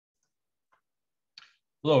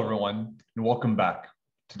Hello, everyone, and welcome back.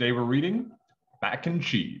 Today we're reading Mac and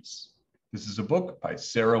Cheese. This is a book by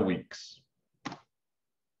Sarah Weeks.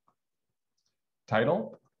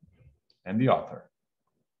 Title and the author.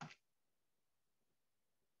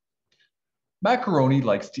 Macaroni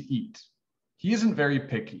likes to eat. He isn't very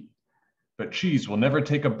picky, but Cheese will never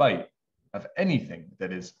take a bite of anything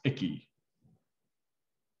that is icky.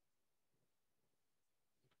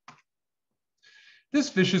 This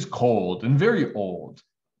fish is cold and very old.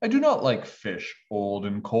 I do not like fish old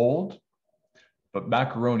and cold. But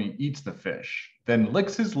Macaroni eats the fish, then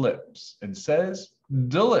licks his lips and says,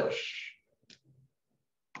 "Delish."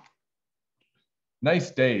 "Nice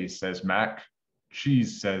day," says Mac.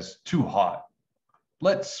 Cheese says, "Too hot."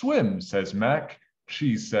 "Let's swim," says Mac.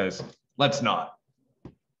 Cheese says, "Let's not."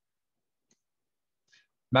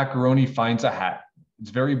 Macaroni finds a hat. It's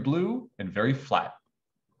very blue and very flat.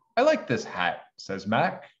 "I like this hat," says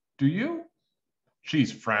Mac. "Do you?"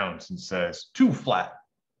 Cheese frowns and says, "Too flat,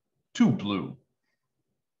 too blue."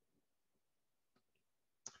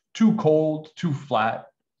 Too cold, too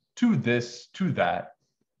flat, too this, too that,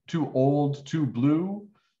 too old, too blue,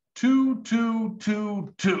 too.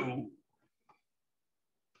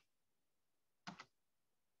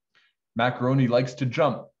 Macaroni likes to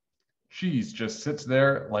jump. Cheese just sits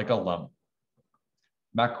there like a lump.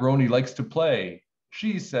 Macaroni likes to play.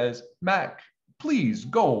 Cheese says, "Mac, please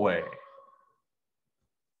go away."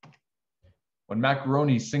 When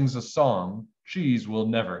Macaroni sings a song, Cheese will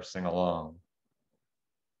never sing along.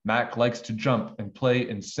 Mac likes to jump and play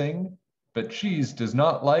and sing, but Cheese does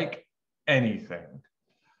not like anything.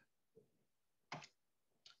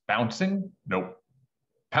 Bouncing? Nope.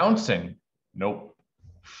 Pouncing? Nope.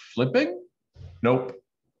 Flipping? Nope.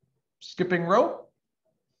 Skipping rope?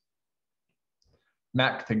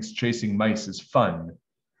 Mac thinks chasing mice is fun.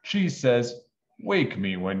 Cheese says, "Wake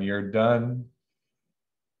me when you're done."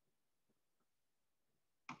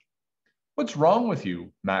 "What's wrong with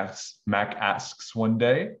you?" Mac asks one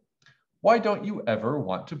day. "Why don't you ever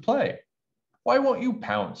want to play? Why won't you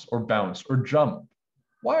pounce or bounce or jump?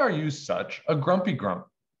 Why are you such a grumpy grump?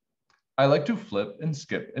 I like to flip and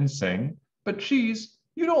skip and sing, but Cheese,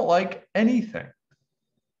 you don't like anything."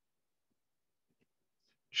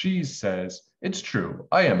 Cheese says, "It's true,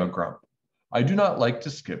 I am a grump. I do not like to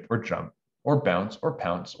skip or jump, or bounce or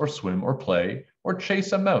pounce or swim or play, or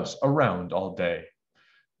chase a mouse around all day.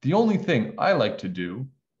 The only thing I like to do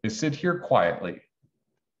is sit here quietly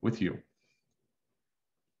with you."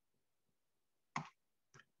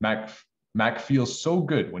 Mac feels so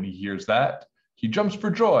good when he hears that. He jumps for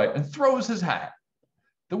joy and throws his hat.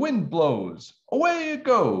 The wind blows, away it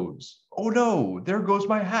goes. "Oh no, there goes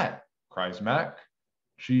my hat," cries Mac.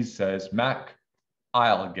 Cheese says, "Mac,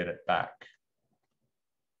 I'll get it back."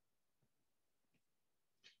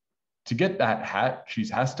 To get that hat, Cheese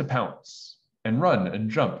has to pounce and run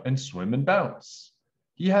and jump and swim and bounce.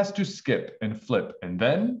 He has to skip and flip, and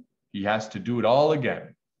then he has to do it all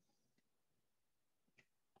again.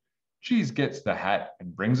 Cheese gets the hat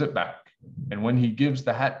and brings it back. And when he gives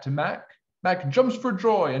the hat to Mac, Mac jumps for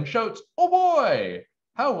joy and shouts, "Oh boy,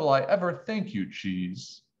 how will I ever thank you,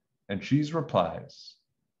 Cheese?" And Cheese replies,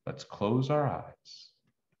 "Let's close our eyes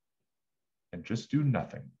and just do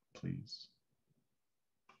nothing, please."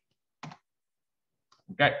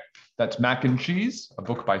 Okay, that's Mac and Cheese, a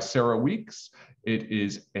book by Sarah Weeks. It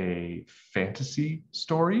is a fantasy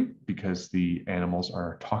story because the animals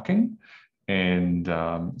are talking, and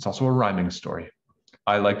it's also a rhyming story.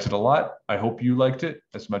 I liked it a lot. I hope you liked it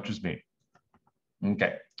as much as me.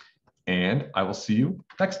 Okay, and I will see you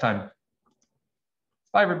next time.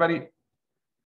 Bye, everybody.